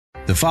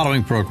The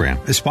following program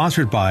is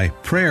sponsored by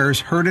Prayers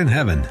Heard in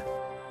Heaven.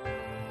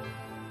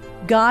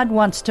 God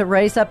wants to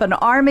raise up an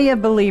army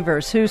of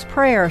believers whose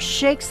prayer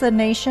shakes the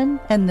nation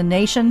and the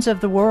nations of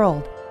the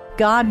world.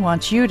 God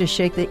wants you to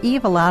shake the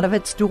evil out of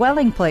its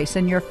dwelling place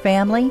in your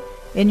family,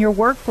 in your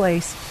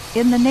workplace,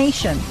 in the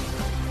nation.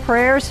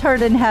 Prayers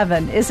Heard in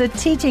Heaven is a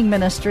teaching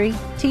ministry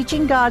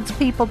teaching God's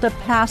people to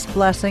pass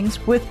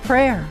blessings with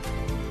prayer.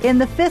 In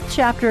the 5th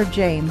chapter of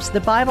James, the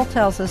Bible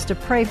tells us to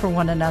pray for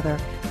one another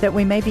that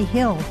we may be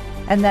healed,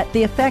 and that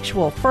the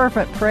effectual,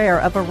 fervent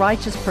prayer of a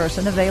righteous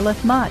person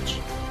availeth much.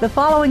 The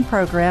following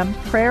program,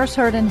 Prayers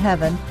Heard in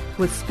Heaven,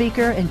 with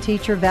speaker and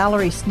teacher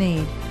Valerie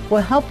Sneed,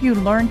 will help you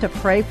learn to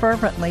pray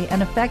fervently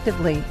and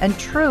effectively and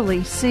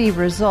truly see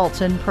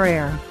results in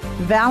prayer.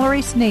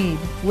 Valerie Sneed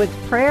with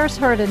Prayers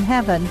Heard in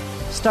Heaven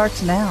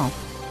starts now.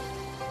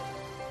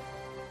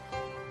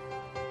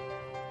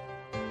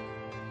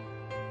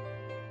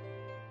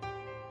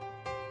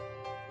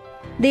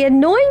 The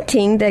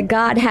anointing that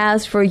God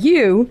has for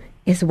you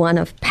is one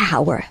of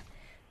power.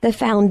 The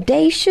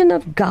foundation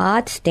of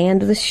God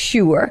standeth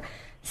sure.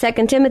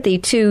 2 Timothy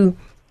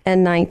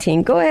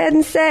 2:19. Go ahead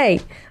and say,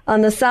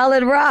 on the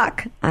solid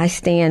rock I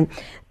stand.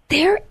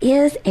 There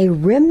is a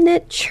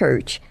remnant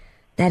church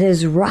that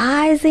is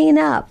rising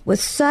up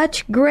with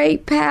such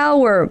great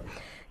power.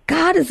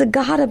 God is a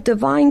God of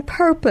divine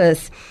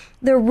purpose.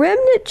 The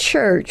remnant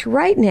church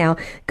right now,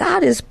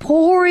 God is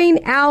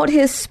pouring out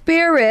His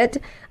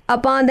Spirit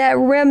upon that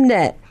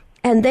remnant,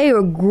 and they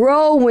are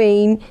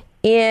growing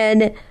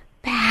in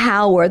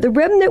power. The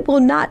remnant will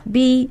not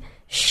be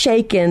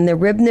shaken. The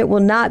remnant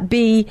will not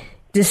be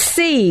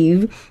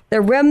deceived.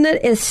 The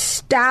remnant is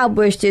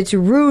established, it's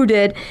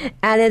rooted,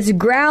 and it's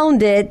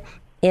grounded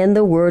in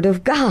the Word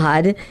of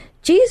God.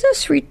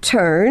 Jesus'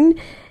 return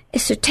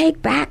is to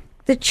take back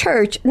the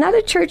church, not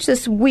a church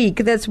that's weak,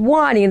 that's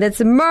wanting,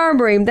 that's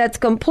murmuring, that's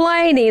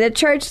complaining, a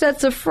church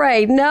that's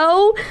afraid.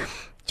 No,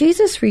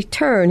 Jesus'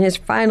 return, His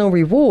final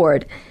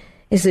reward,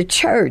 is the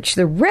church,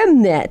 the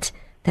remnant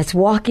that's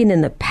walking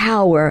in the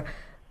power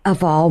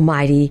of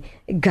Almighty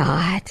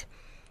God.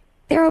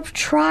 There are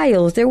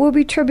trials, there will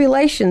be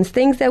tribulations,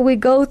 things that we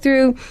go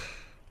through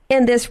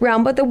in this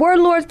realm. But the Word of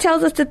the Lord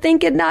tells us to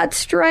think it not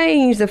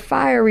strange, the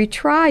fiery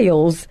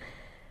trials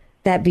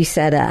that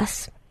beset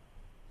us.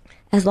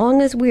 As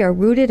long as we are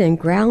rooted and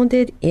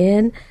grounded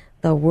in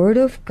the Word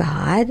of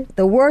God,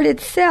 the Word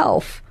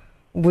itself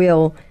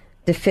will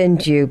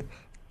defend you.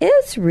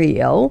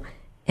 Israel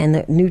in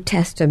the New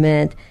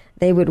Testament,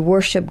 they would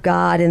worship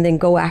God and then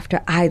go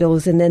after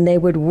idols, and then they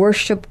would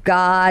worship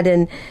God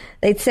and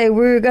they'd say,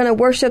 we're going to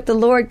worship the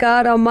Lord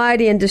God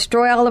Almighty and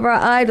destroy all of our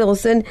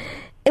idols. And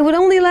it would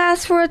only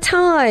last for a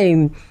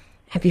time.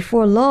 And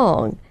before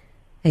long,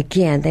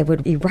 again, they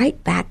would be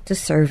right back to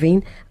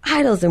serving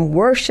idols and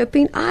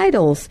worshiping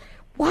idols.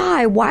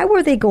 Why? Why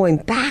were they going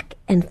back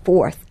and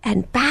forth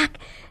and back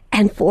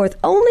and forth,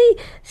 only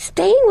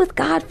staying with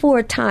God for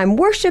a time,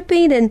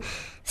 worshiping and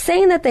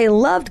saying that they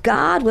loved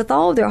God with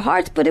all their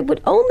hearts, but it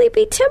would only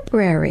be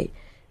temporary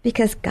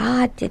because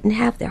God didn't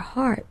have their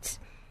hearts.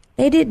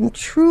 They didn't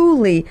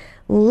truly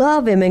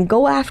love Him and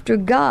go after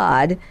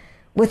God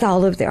with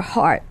all of their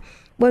heart.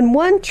 When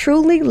one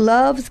truly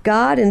loves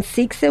God and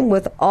seeks Him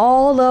with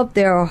all of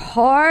their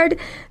heart,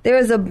 there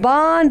is a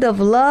bond of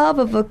love,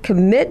 of a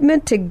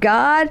commitment to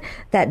God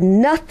that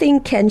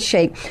nothing can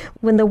shake.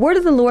 When the Word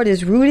of the Lord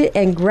is rooted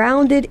and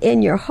grounded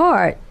in your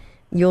heart,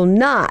 you'll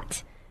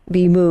not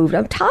be moved.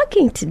 I'm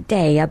talking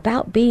today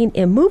about being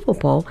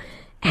immovable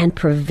and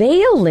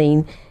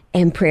prevailing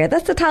in prayer.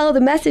 That's the title of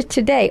the message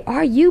today.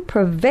 Are you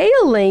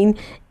prevailing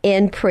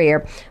in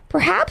prayer?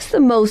 Perhaps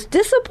the most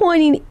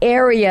disappointing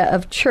area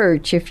of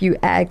church, if you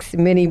ask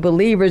many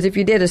believers, if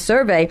you did a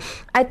survey,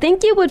 I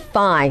think you would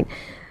find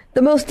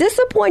the most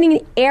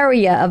disappointing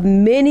area of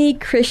many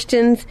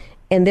Christians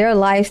in their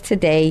lives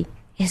today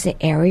is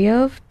the area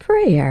of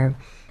prayer.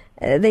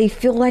 They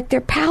feel like they're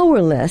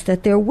powerless,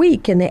 that they're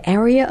weak in the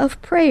area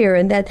of prayer,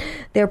 and that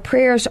their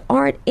prayers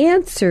aren't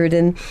answered.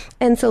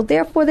 And so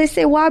therefore they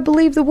say, well, I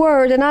believe the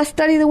Word and I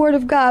study the Word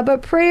of God,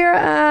 but prayer,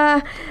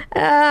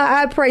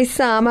 I pray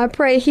some, I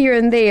pray here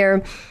and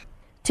there.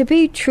 To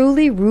be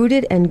truly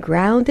rooted and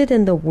grounded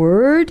in the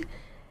Word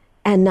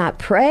and not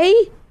pray,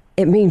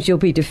 it means you'll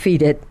be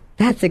defeated.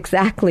 That's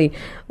exactly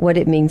what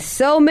it means.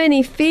 So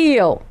many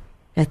feel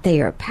that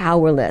they are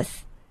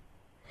powerless.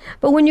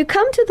 But when you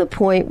come to the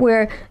point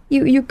where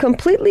you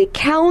completely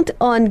count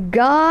on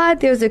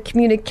God, there's a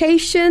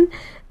communication,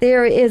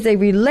 there is a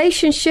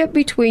relationship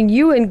between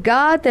you and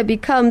God that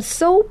becomes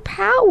so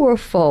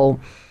powerful.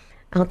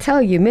 I'll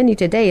tell you, many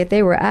today, if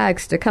they were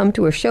asked to come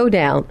to a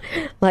showdown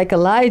like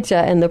Elijah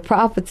and the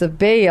prophets of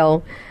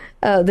Baal,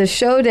 the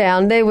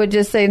showdown, they would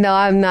just say, no,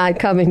 I'm not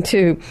coming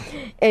to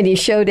any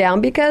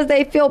showdown, because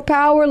they feel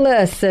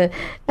powerless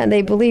and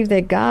they believe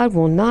that God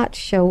will not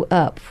show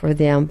up for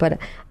them. But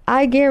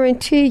I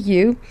guarantee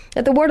you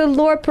that the word of the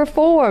Lord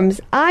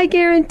performs. I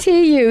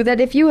guarantee you that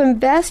if you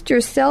invest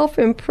yourself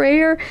in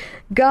prayer,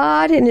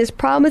 God and his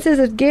promises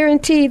is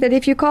guaranteed that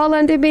if you call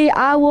unto me,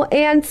 I will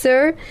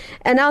answer,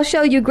 and I'll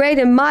show you great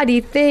and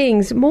mighty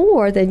things,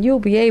 more than you'll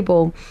be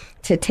able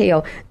to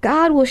tell.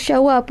 God will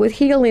show up with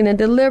healing and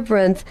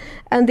deliverance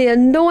and the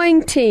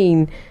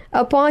anointing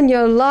upon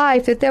your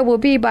life that there will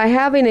be by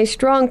having a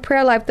strong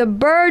prayer life. The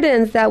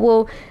burdens that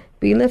will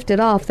be lifted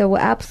off, that will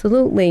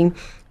absolutely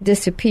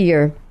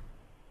disappear.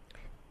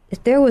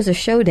 If there was a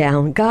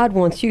showdown, God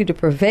wants you to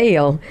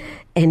prevail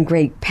in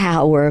great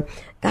power.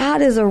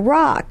 God is a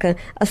rock,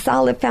 a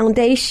solid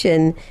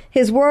foundation.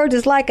 His word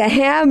is like a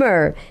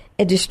hammer.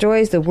 It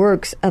destroys the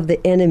works of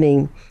the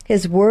enemy.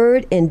 His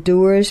word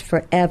endures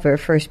forever.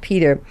 1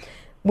 Peter.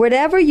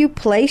 Whatever you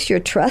place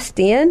your trust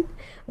in,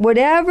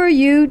 whatever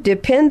you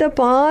depend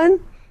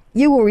upon,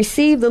 you will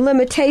receive the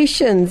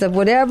limitations of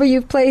whatever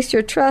you've placed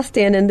your trust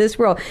in this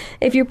world.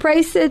 If you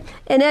place it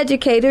in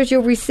educators,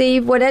 you'll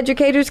receive what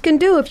educators can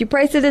do. If you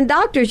place it in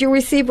doctors, you'll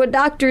receive what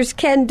doctors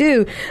can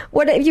do.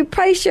 If you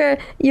place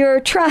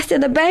your trust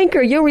in a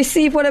banker, you'll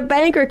receive what a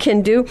banker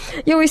can do.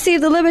 You'll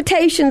receive the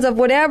limitations of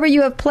whatever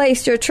you have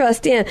placed your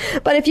trust in.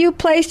 But if you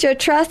place your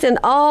trust in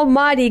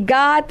Almighty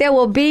God, there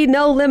will be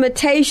no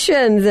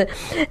limitations.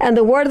 And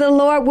the word of the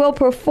Lord will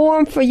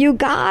perform for you.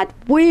 God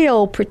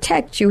will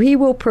protect you. He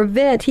will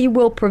prevent. He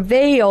will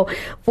prevail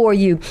for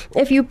you.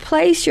 If you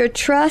place your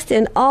trust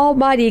in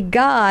Almighty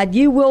God,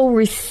 you will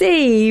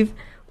receive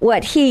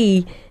what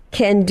he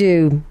can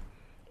do.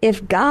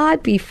 If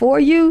God be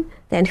for you,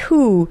 then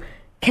who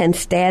can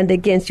stand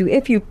against you?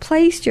 If you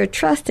place your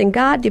trust in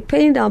God,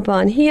 depending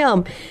upon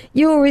him,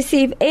 you will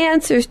receive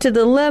answers to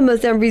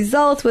dilemmas and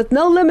results with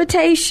no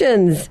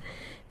limitations,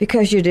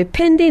 because you're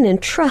depending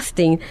and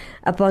trusting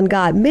upon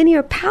God. Many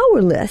are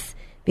powerless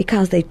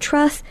because they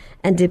trust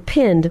and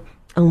depend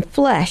on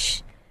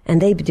flesh, and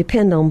they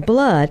depend on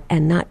blood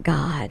and not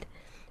God.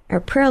 Our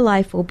prayer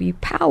life will be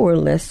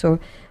powerless, or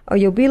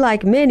you'll be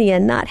like many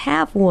and not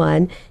have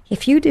one,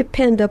 if you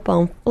depend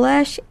upon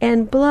flesh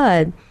and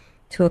blood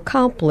to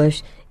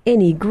accomplish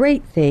any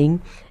great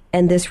thing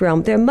in this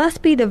realm. There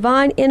must be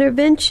divine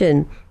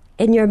intervention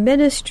in your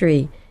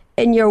ministry,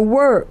 in your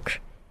work,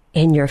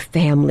 in your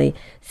family.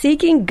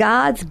 Seeking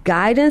God's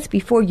guidance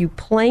before you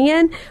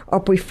plan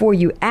or before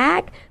you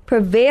act,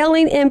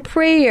 prevailing in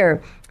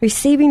prayer,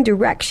 receiving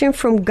direction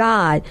from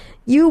God.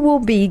 You will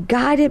be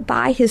guided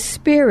by his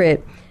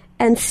Spirit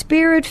and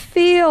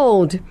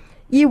Spirit-filled.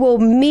 You will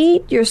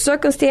meet your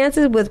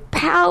circumstances with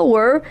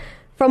power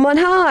from on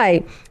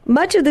high.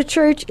 Much of the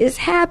church is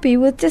happy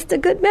with just a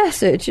good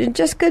message and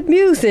just good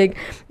music,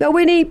 but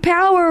we need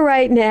power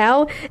right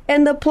now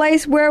in the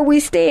place where we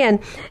stand.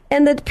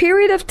 In the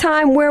period of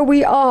time where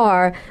we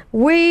are,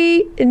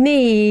 we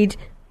need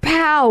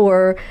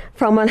power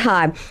from on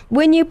high.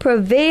 When you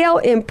prevail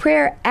in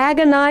prayer,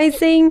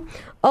 agonizing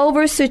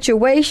over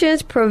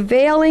situations,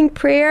 prevailing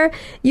prayer,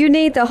 you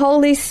need the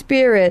Holy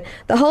Spirit.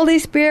 The Holy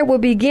Spirit will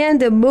begin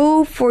to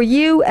move for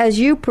you as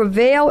you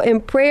prevail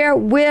in prayer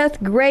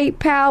with great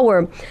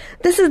power.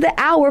 This is the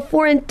hour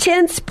for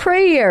intense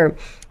prayer.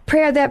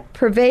 Prayer that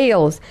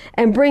prevails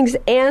and brings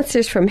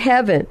answers from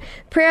heaven.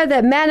 Prayer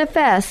that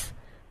manifests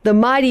the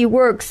mighty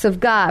works of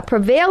God.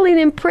 Prevailing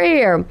in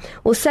prayer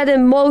will set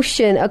in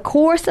motion a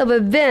course of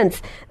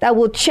events that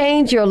will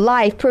change your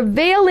life.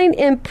 Prevailing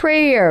in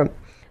prayer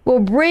will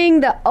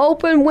bring the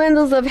open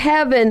windows of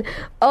heaven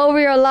over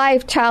your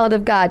life, child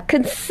of God.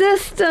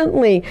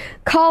 Consistently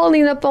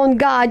calling upon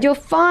God, you'll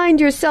find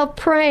yourself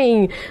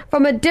praying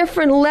from a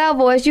different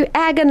level as you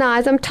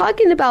agonize. I'm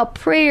talking about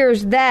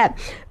prayers that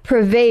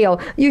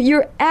prevail.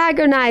 You're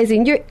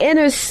agonizing, you're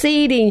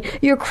interceding,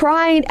 you're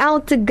crying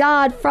out to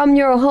God from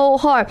your whole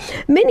heart.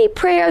 Many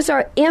prayers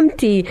are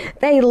empty.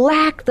 They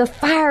lack the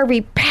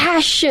fiery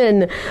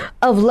passion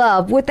of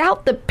love.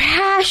 Without the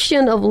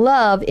passion of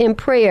love in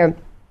prayer,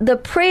 the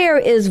prayer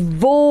is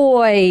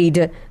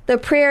void. The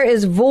prayer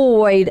is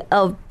void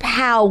of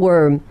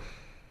power.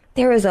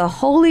 There is a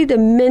holy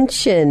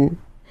dimension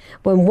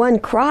when one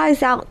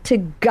cries out to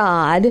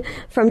God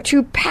from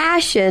true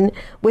passion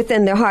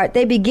within their heart.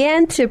 They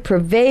begin to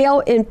prevail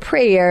in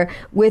prayer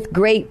with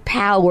great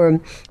power.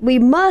 We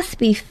must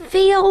be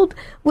filled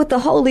with the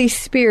Holy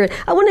Spirit.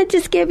 I want to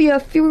just give you a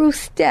few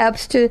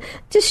steps to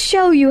just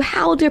show you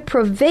how to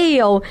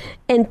prevail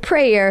in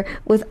prayer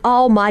with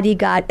Almighty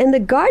God. In the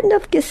Garden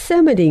of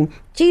Gethsemane,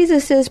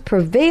 Jesus is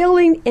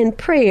prevailing in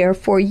prayer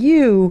for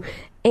you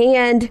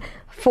and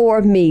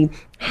for me.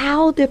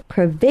 How to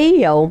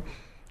prevail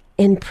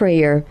in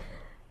prayer.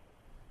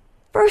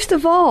 First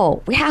of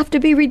all, we have to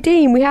be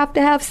redeemed. We have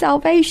to have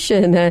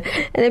salvation. And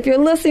if you're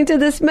listening to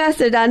this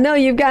message, I know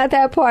you've got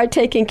that part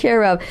taken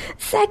care of.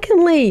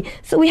 Secondly,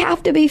 so we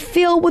have to be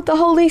filled with the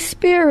Holy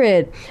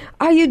Spirit.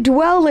 Are you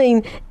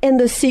dwelling in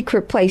the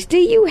secret place? Do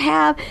you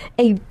have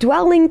a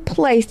dwelling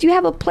place? Do you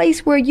have a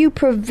place where you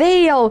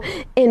prevail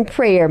in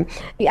prayer?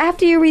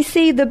 After you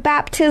receive the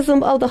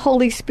baptism of the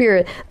Holy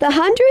Spirit, the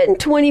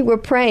 120 were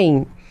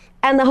praying,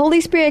 and the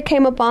Holy Spirit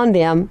came upon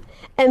them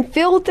and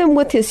filled them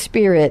with His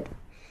Spirit.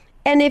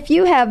 And if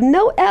you have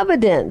no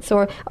evidence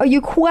or you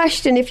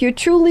question if you're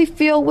truly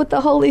filled with the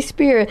Holy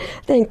Spirit,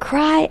 then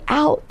cry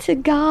out to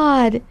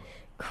God.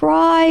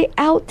 Cry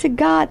out to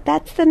God.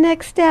 That's the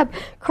next step.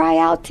 Cry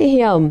out to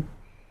Him.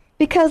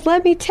 Because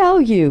let me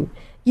tell you,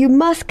 you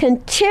must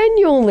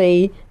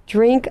continually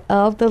drink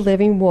of the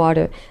living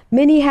water.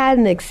 Many had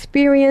an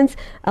experience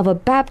of a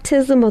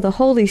baptism of the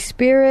Holy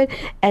Spirit,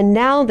 and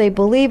now they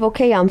believe,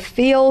 okay, I'm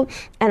filled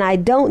and I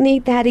don't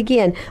need that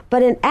again.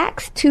 But in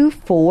Acts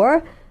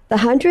 2:4, the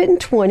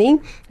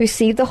 120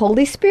 received the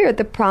Holy Spirit,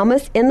 the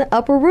promise in the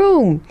upper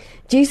room.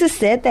 Jesus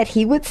said that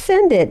He would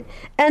send it.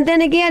 And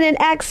then again in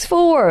Acts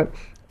 4,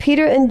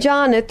 Peter and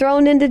John are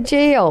thrown into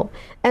jail,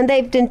 and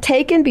they've been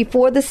taken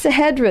before the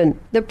Sanhedrin,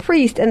 the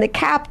priest and the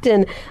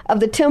captain of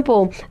the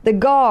temple, the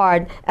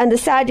guard, and the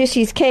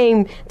Sadducees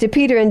came to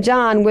Peter and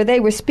John where they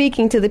were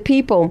speaking to the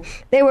people.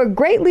 They were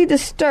greatly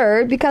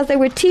disturbed because they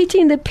were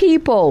teaching the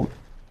people,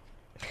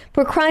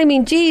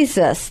 proclaiming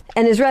Jesus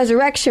and His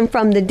resurrection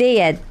from the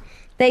dead.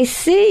 They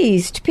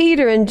seized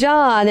Peter and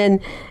John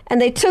and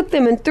they took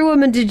them and threw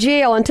them into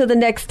jail until the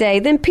next day.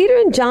 Then Peter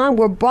and John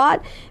were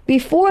brought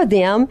before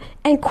them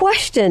and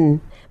questioned,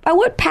 by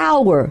what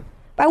power,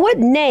 by what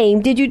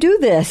name did you do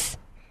this?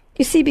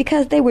 You see,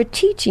 because they were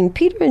teaching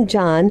Peter and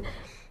John,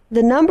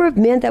 the number of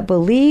men that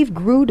believed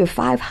grew to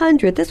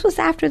 500. This was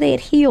after they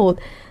had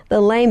healed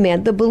the lame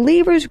man. The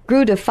believers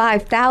grew to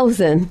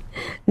 5,000.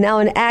 Now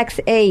in Acts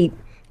 8,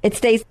 it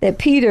states that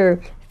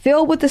Peter,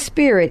 filled with the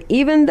Spirit,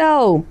 even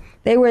though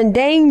they were in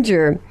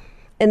danger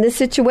in this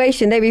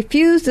situation, they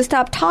refused to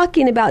stop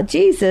talking about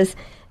Jesus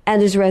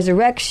and His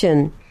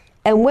resurrection.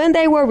 And when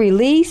they were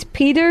released,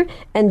 Peter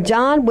and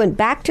John went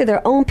back to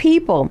their own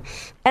people.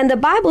 And the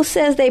Bible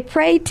says they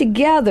prayed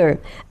together,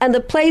 and the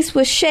place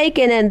was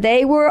shaken, and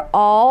they were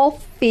all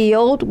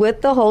filled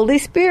with the Holy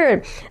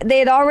Spirit. They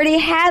had already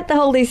had the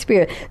Holy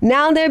Spirit.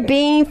 Now they're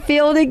being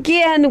filled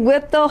again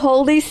with the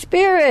Holy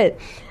Spirit.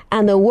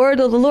 And the word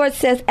of the Lord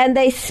says, and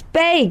they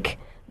spake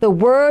the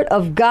word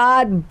of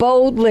God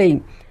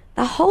boldly.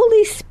 The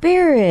Holy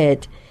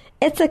Spirit,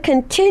 it's a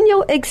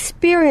continual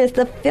experience,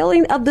 the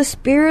filling of the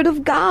Spirit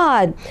of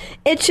God.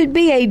 It should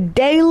be a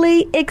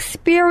daily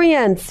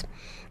experience.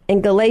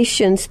 In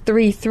Galatians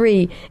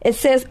 3:3, it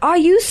says, are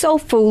you so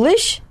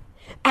foolish?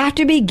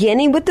 After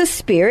beginning with the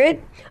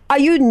Spirit, are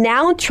you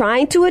now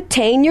trying to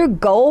attain your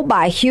goal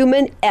by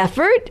human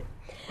effort?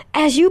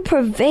 As you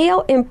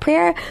prevail in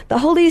prayer, the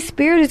Holy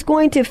Spirit is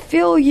going to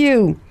fill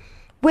you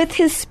with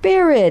His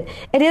Spirit.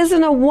 It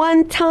isn't a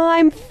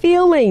one-time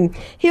feeling.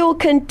 He'll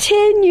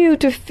continue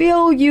to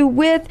fill you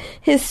with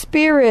His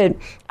Spirit.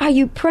 Are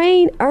you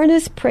praying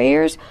earnest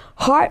prayers,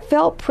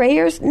 heartfelt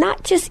prayers,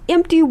 not just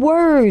empty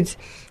words,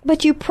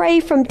 but you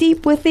pray from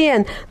deep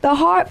within? The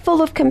heart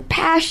full of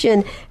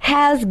compassion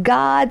has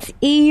God's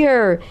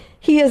ear.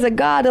 He is a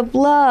God of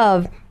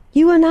love.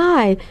 You and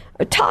I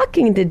are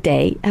talking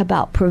today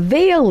about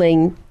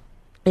prevailing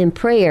in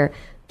prayer.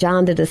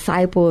 John, the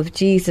disciple of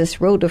Jesus,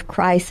 wrote of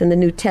Christ in the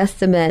New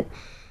Testament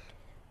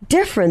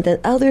different than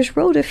others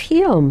wrote of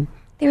Him.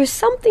 There is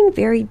something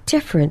very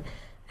different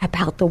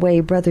about the way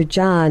Brother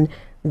John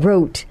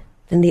wrote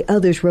than the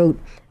others wrote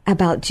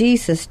about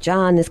Jesus.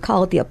 John is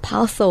called the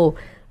apostle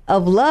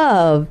of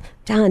love.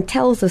 John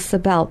tells us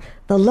about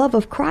the love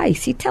of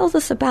Christ. He tells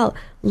us about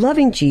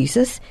loving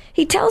Jesus.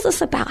 He tells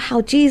us about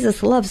how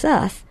Jesus loves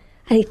us.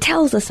 And he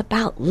tells us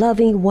about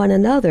loving one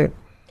another.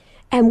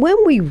 And when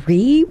we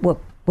read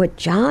what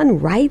John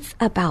writes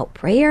about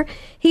prayer,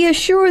 he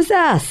assures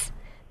us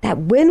that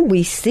when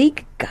we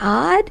seek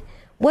God,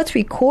 what's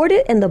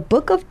recorded in the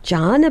book of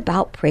John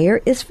about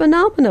prayer is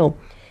phenomenal.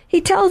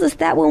 He tells us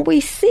that when we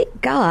seek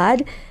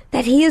God,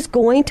 that He is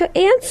going to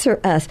answer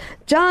us.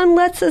 John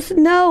lets us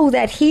know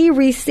that he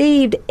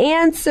received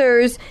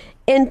answers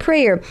in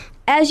prayer.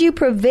 As you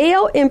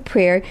prevail in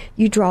prayer,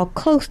 you draw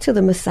close to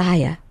the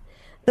Messiah.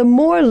 The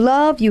more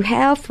love you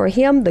have for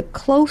Him, the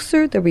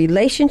closer the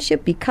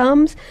relationship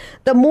becomes.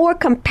 The more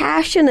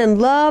compassion and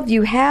love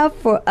you have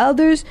for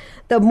others,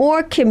 the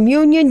more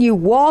communion you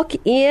walk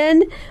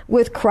in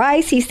with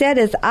Christ. He said,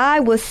 as I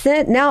was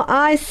sent, now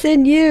I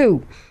send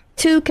you.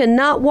 Two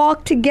cannot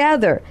walk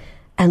together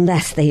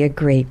unless they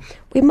agree.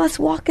 We must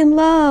walk in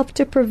love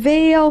to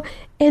prevail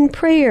in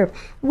prayer.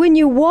 When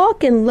you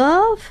walk in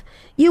love,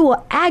 you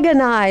will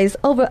agonize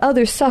over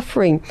other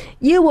suffering.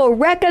 You will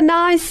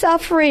recognize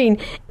suffering.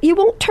 You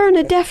won't turn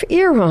a deaf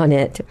ear on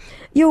it.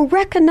 You'll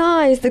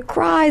recognize the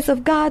cries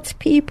of God's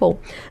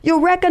people.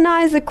 You'll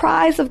recognize the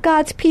cries of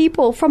God's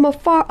people from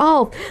afar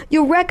off.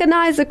 You'll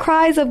recognize the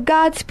cries of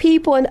God's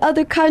people in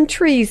other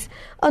countries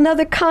on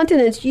other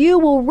continents, you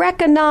will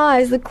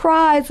recognize the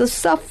cries of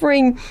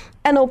suffering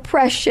and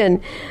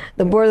oppression.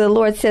 The word of the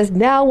Lord says,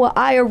 now will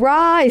I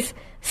arise,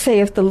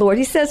 saith the Lord.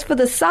 He says, for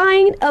the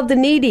sighing of the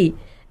needy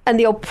and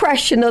the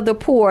oppression of the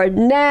poor,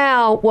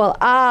 now will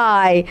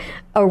I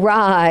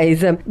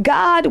arise.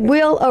 God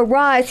will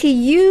arise. He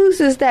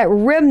uses that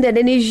remnant,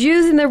 and he's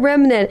using the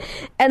remnant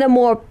in a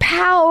more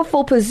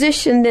powerful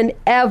position than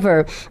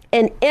ever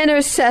in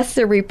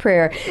intercessory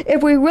prayer.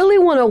 If we really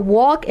want to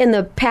walk in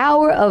the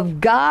power of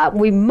God,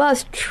 we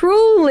must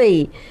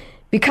truly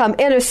become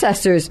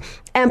intercessors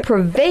and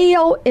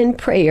prevail in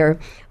prayer.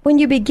 When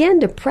you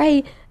begin to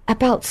pray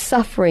about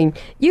suffering,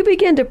 you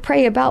begin to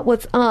pray about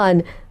what's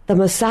on the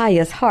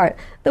Messiah's heart.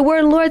 The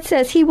word of the Lord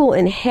says he will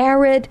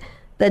inherit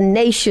the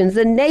nations.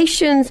 The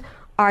nations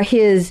are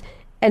his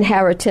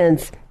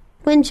inheritance.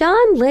 When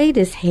John laid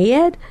his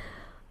head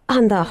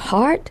on the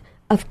heart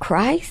of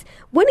Christ,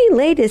 when he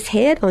laid his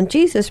head on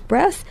Jesus'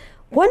 breast,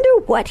 wonder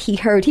what he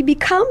heard. He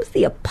becomes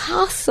the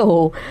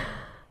apostle,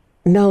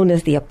 known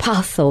as the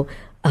apostle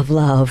of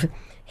love.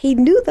 He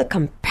knew the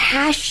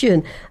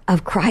compassion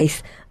of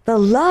Christ, the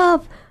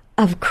love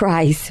of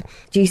Christ.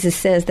 Jesus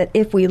says that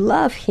if we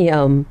love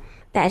him,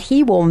 that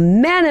he will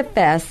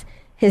manifest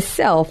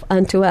himself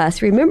unto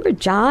us. Remember,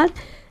 John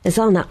is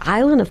on the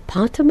island of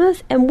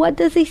Patmos, and what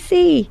does he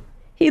see?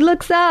 He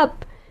looks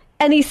up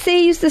and he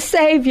sees the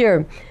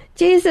Savior.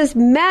 Jesus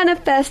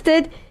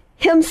manifested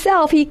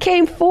himself. He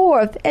came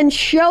forth and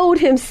showed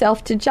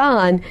himself to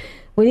John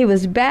when he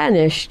was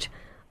banished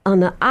on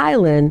the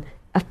island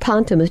of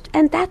Patmos.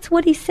 And that's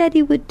what he said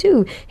he would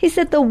do. He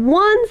said, the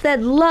ones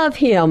that love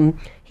him,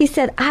 he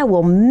said, I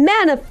will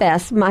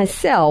manifest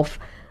myself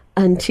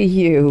unto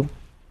you.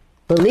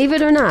 Believe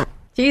it or not,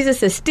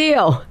 Jesus is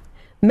still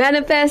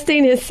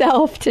manifesting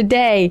himself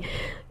today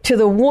to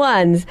the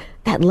ones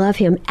that love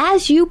him.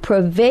 As you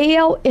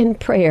prevail in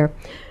prayer,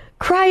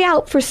 cry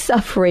out for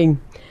suffering.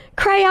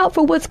 Cry out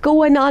for what's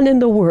going on in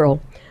the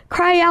world.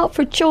 Cry out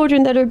for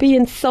children that are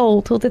being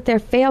sold so that their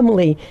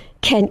family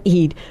can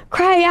eat.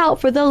 Cry out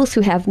for those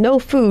who have no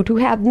food, who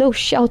have no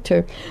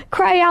shelter.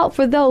 Cry out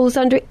for those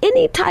under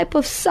any type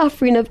of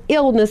suffering, of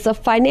illness, of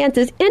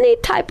finances, any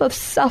type of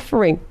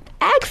suffering.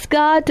 Ask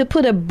God to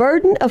put a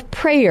burden of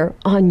prayer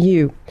on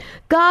you.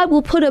 God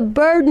will put a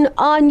burden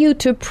on you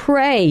to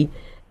pray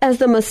as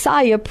the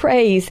Messiah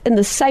prays in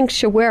the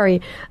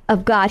sanctuary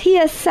of God. He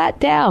has sat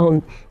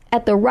down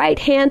at the right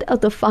hand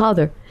of the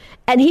Father,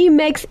 and he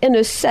makes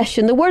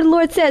intercession. The word of the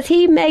Lord says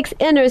he makes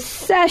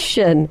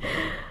intercession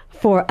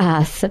for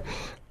us.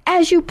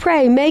 As you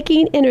pray,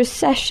 making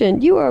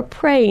intercession, you are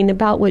praying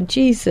about what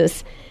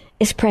Jesus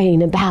is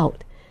praying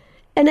about.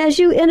 And as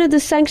you enter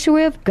the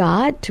sanctuary of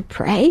God to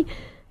pray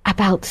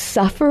about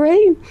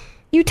suffering,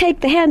 you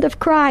take the hand of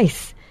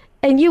Christ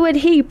and you and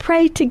he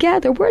pray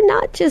together. We're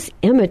not just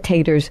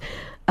imitators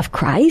of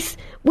Christ.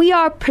 We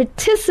are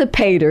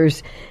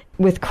participators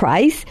with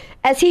Christ.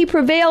 As he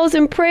prevails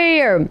in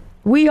prayer,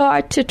 we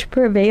are to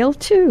prevail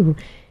too.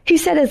 He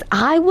said, as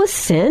I was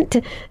sent,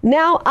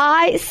 now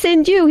I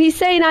send you. He's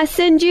saying, I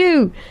send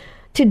you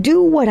to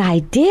do what I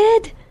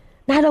did.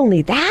 Not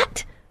only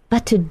that,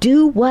 but to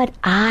do what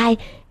I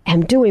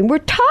am doing. We're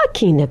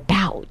talking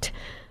about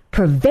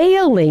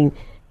prevailing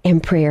in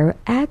prayer.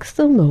 Ask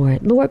the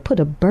Lord, Lord, put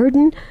a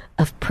burden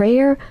of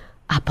prayer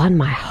upon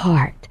my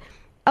heart.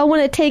 I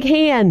want to take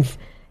hands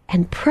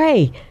and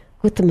pray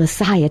with the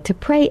Messiah, to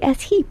pray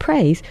as he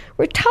prays.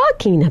 We're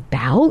talking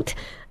about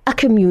a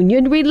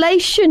communion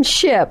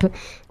relationship.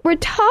 We're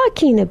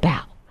talking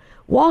about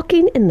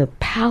walking in the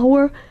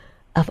power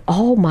of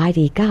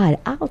Almighty God.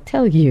 I'll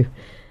tell you,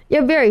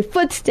 your very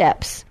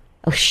footsteps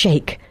will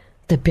shake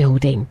the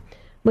building.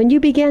 When you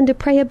begin to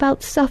pray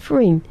about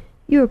suffering,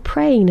 you're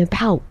praying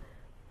about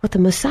what the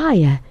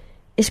Messiah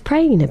is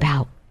praying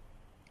about.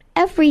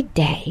 Every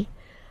day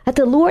that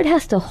the Lord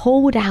has to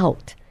hold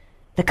out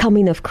the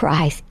coming of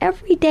Christ,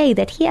 every day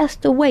that he has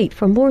to wait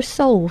for more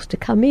souls to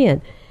come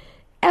in,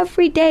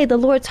 every day the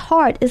Lord's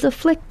heart is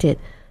afflicted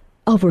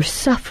over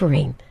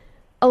suffering,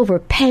 over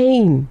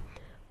pain,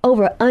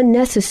 over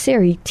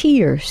unnecessary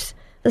tears.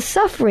 The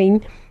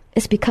suffering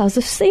is because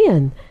of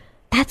sin.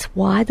 That's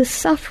why the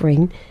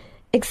suffering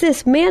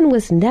exists. Man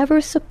was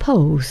never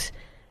supposed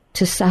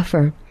to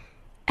suffer.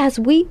 As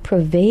we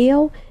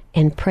prevail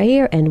in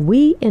prayer and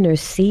we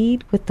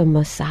intercede with the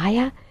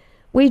Messiah,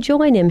 we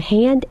join him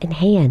hand in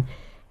hand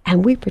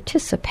and we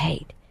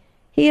participate.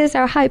 He is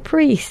our high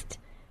priest,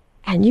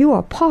 and you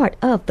are part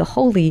of the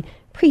holy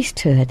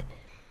priesthood.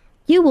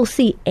 You will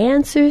see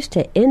answers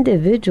to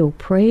individual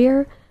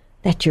prayer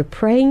that you're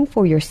praying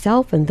for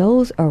yourself and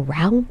those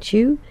around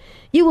you.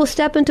 You will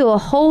step into a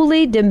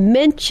holy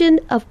dimension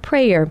of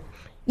prayer.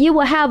 You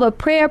will have a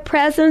prayer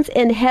presence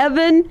in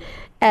heaven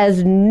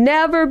as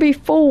never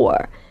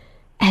before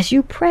as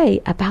you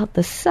pray about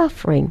the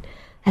suffering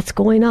that's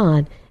going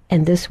on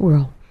in this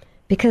world.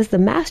 Because the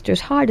Master's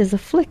heart is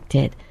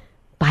afflicted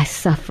by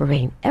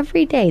suffering.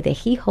 Every day that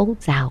he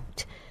holds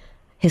out,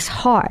 his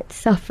heart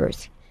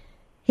suffers.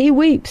 He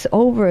weeps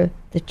over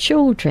the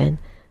children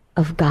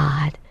of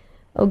God.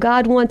 Oh,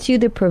 God wants you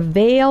to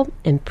prevail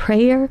in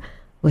prayer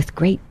with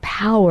great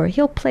power.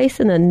 He'll place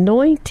an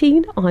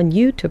anointing on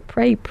you to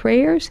pray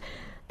prayers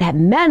that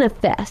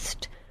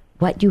manifest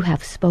what you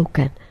have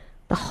spoken.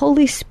 The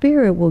Holy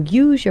Spirit will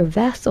use your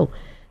vessel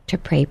to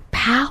pray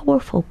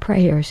powerful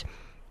prayers.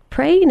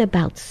 Praying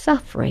about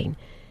suffering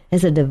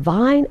is a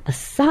divine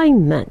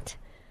assignment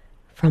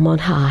from on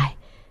high,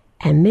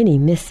 and many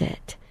miss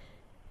it.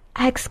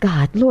 Ask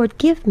God, Lord,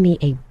 give me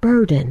a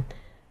burden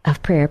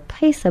of prayer.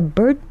 Place a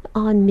burden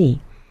on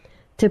me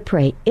to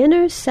pray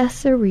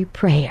intercessory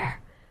prayer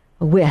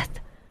with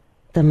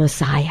the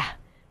Messiah.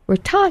 We're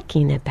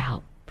talking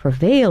about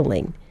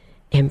prevailing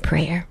in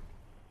prayer.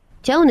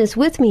 Joan is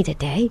with me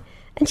today,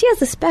 and she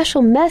has a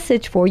special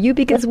message for you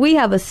because we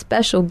have a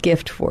special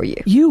gift for you.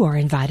 You are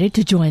invited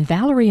to join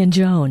Valerie and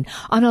Joan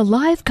on a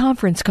live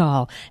conference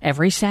call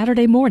every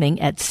Saturday morning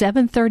at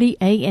 7:30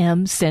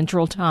 a.m.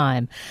 Central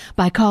Time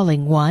by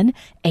calling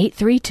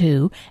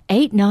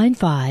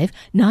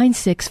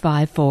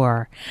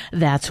 1-832-895-9654.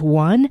 That's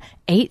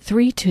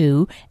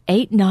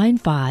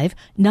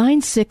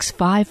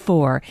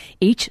 1-832-895-9654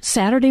 each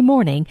Saturday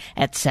morning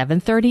at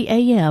 7:30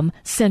 a.m.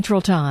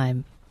 Central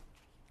Time.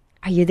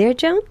 Are you there,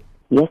 Joan?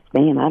 Yes,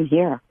 ma'am, I'm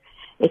here.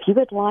 If you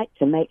would like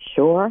to make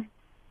sure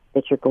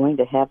that you're going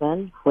to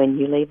heaven when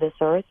you leave this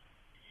earth,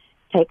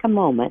 take a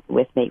moment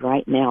with me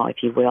right now,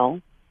 if you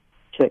will,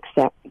 to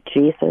accept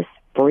Jesus'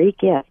 free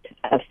gift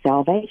of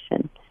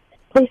salvation.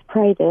 Please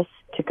pray this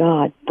to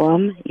God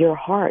from your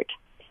heart.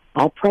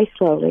 I'll pray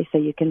slowly so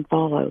you can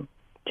follow.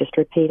 Just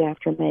repeat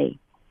after me.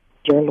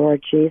 Dear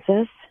Lord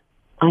Jesus,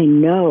 I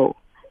know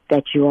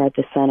that you are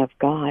the Son of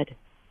God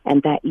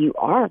and that you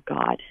are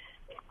God.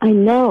 I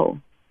know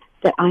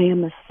that I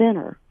am a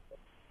sinner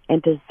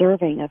and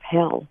deserving of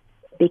hell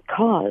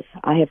because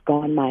I have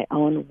gone my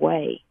own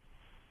way.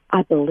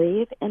 I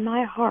believe in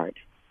my heart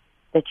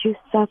that you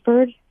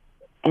suffered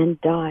and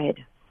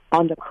died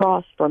on the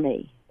cross for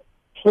me.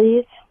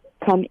 Please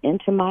come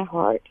into my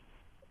heart.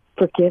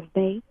 Forgive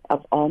me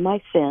of all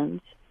my sins.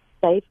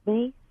 Save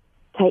me.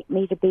 Take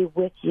me to be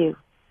with you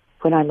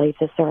when I leave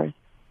this earth.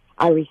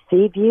 I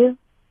receive you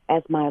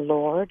as my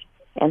Lord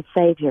and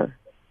Savior.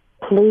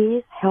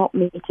 Please help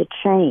me to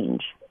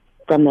change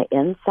from the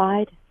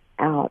inside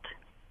out,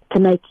 to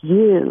make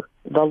you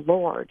the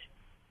Lord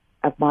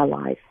of my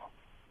life.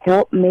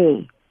 Help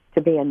me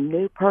to be a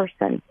new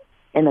person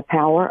in the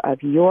power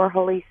of your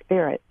Holy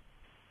Spirit.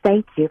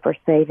 Thank you for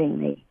saving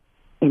me.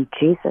 In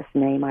Jesus'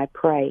 name I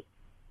pray.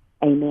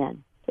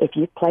 Amen. If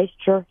you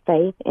placed your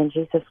faith in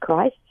Jesus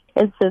Christ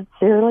and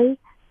sincerely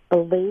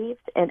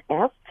believed and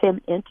asked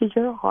him into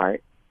your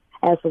heart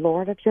as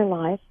Lord of your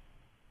life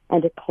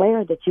and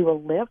declared that you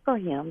will live for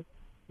him,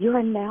 you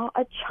are now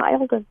a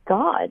child of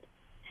God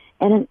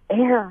and an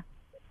heir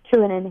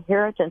to an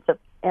inheritance of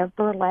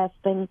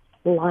everlasting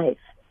life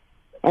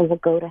and will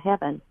go to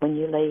heaven when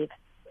you leave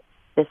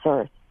this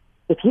earth.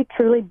 If you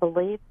truly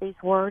believe these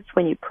words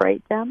when you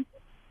prayed them,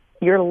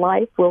 your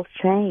life will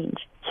change.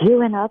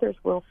 You and others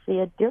will see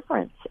a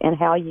difference in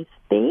how you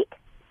speak,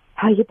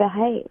 how you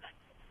behave.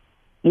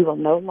 You will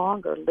no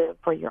longer live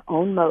for your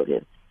own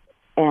motives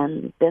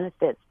and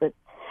benefits, but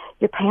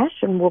your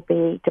passion will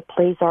be to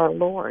please our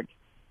Lord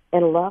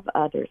and love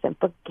others and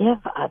forgive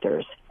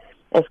others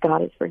as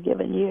God has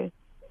forgiven you.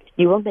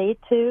 You will need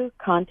to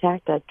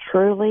contact a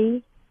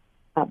truly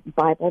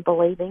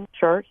Bible-believing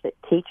church that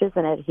teaches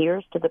and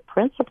adheres to the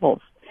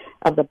principles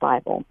of the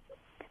Bible,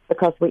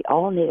 because we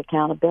all need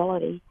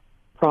accountability.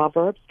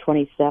 Proverbs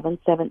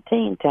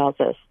 27:17 tells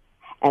us,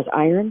 as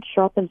iron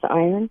sharpens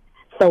iron,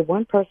 so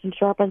one person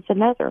sharpens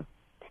another.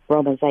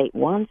 Romans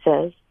 8:1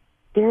 says,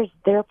 there is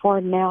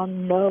therefore now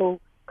no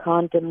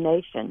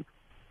condemnation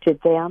to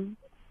them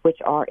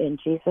which are in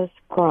Jesus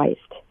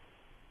Christ,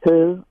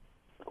 who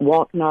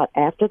walk not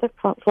after the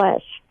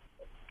flesh,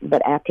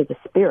 but after the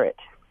Spirit.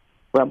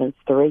 Romans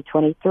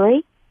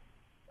 3:23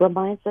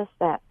 reminds us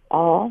that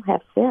all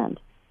have sinned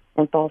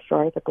and fall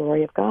short of the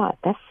glory of God.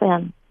 That's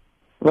sin.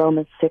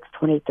 Romans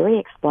 6:23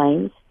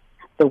 explains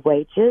the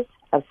wages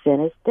of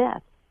sin is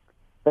death,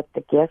 but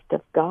the gift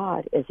of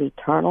God is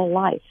eternal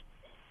life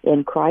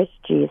in Christ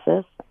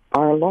Jesus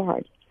our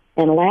Lord.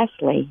 And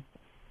lastly,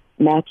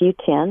 Matthew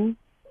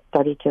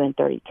 10:32 and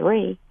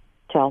 33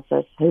 tells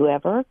us,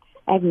 whoever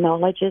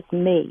acknowledges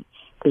me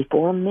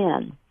before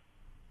men,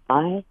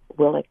 I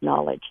will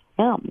acknowledge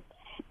him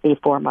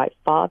before my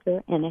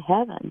Father in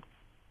heaven.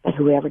 But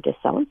whoever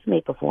disowns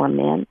me before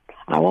men,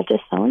 I will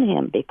disown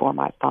him before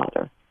my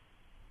Father.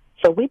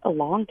 So we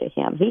belong to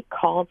him. He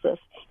calls us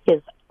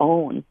his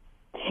own.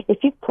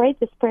 If you've prayed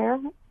this prayer,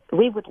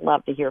 we would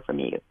love to hear from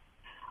you.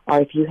 Or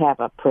if you have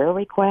a prayer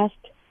request,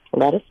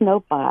 let us know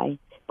by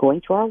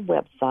going to our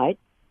website.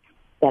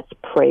 That's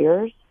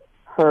Prayers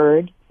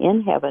Heard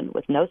in Heaven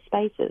with no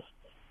spaces,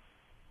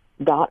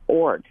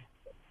 .org.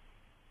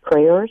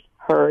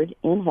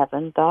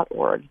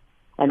 prayersheardinheaven.org,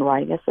 and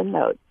writing us a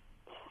note.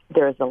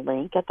 There is a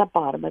link at the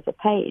bottom of the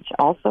page.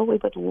 Also, we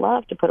would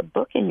love to put a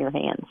book in your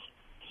hands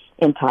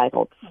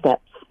entitled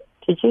Steps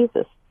to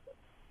Jesus.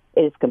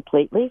 It is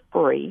completely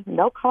free,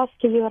 no cost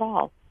to you at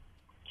all.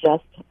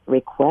 Just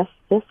request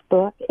this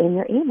book in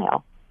your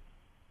email.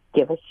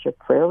 give us your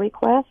prayer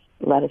requests.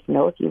 Let us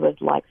know if you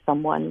would like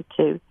someone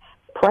to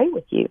pray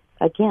with you.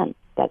 Again,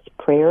 that's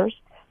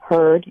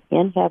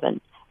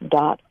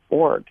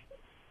prayersheardinheaven.org.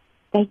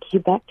 Thank you.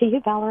 Back to you,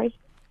 Valerie.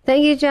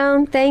 Thank you,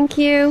 Joan. Thank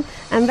you.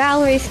 I'm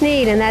Valerie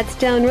Sneed, and that's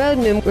Joan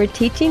Roden, and we're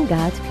teaching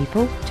God's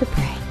people to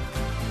pray.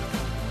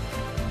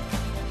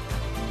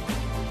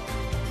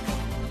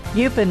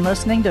 You've been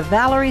listening to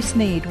Valerie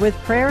Sneed with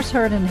Prayers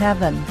Heard in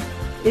Heaven.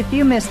 If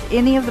you missed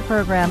any of the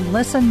program,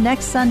 listen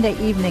next Sunday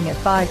evening at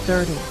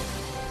 5:30.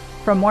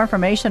 For more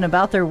information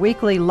about their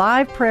weekly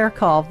live prayer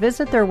call,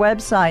 visit their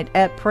website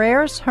at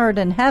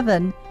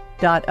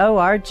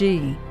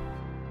prayersheardinheaven.org.